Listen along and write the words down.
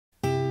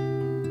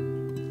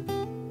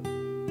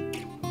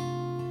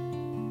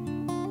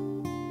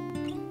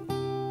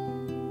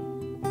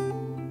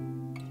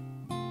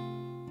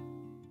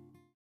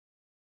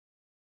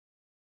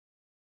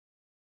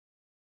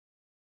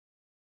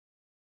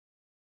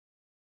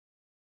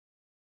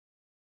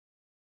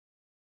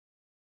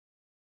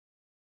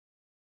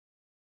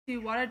To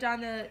water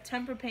down the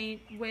tempera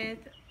paint with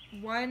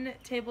 1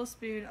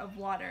 tablespoon of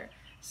water.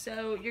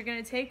 So you're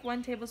going to take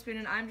 1 tablespoon,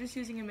 and I'm just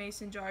using a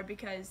mason jar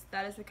because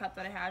that is the cup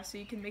that I have, so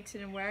you can mix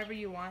it in wherever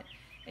you want.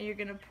 And you're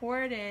going to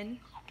pour it in,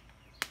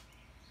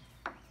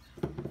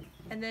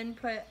 and then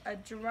put a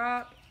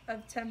drop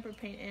of tempera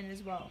paint in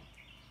as well.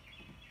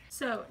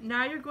 So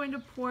now you're going to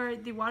pour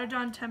the watered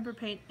down tempera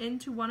paint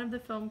into one of the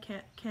film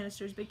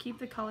canisters, but keep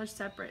the colors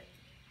separate.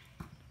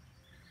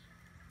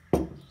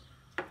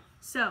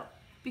 So,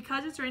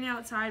 because it's raining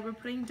outside, we're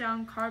putting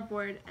down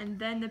cardboard and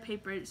then the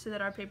paper so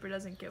that our paper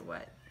doesn't get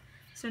wet.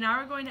 So now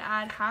we're going to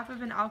add half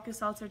of an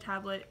Alka-Seltzer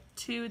tablet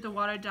to the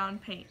watered down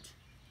paint.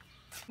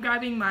 I'm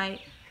grabbing my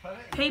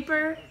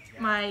paper,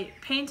 my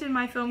paint in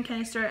my film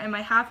canister, and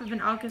my half of an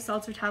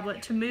Alka-Seltzer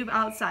tablet to move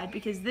outside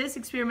because this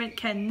experiment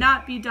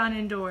cannot be done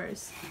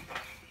indoors.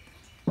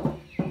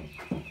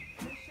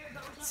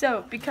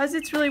 So, because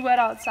it's really wet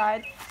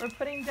outside, we're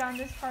putting down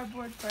this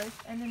cardboard first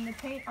and then the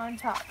paint on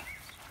top.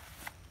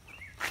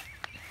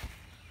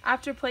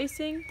 After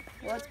placing,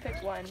 let's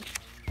pick one.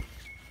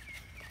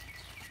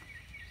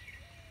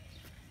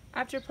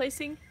 After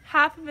placing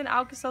half of an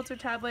Alka-Seltzer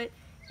tablet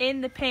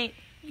in the paint,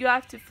 you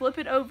have to flip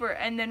it over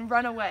and then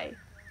run away,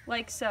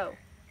 like so.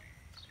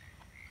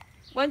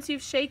 Once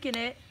you've shaken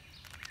it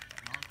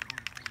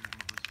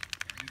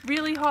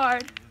really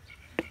hard,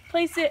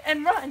 place it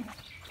and run.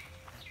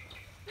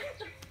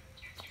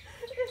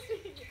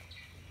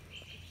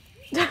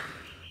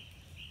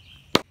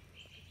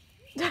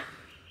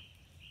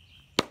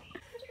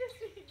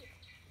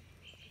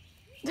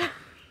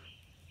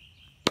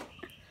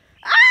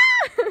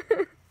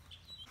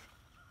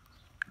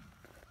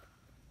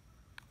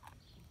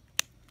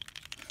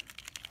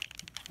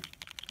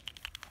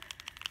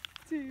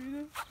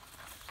 Dude.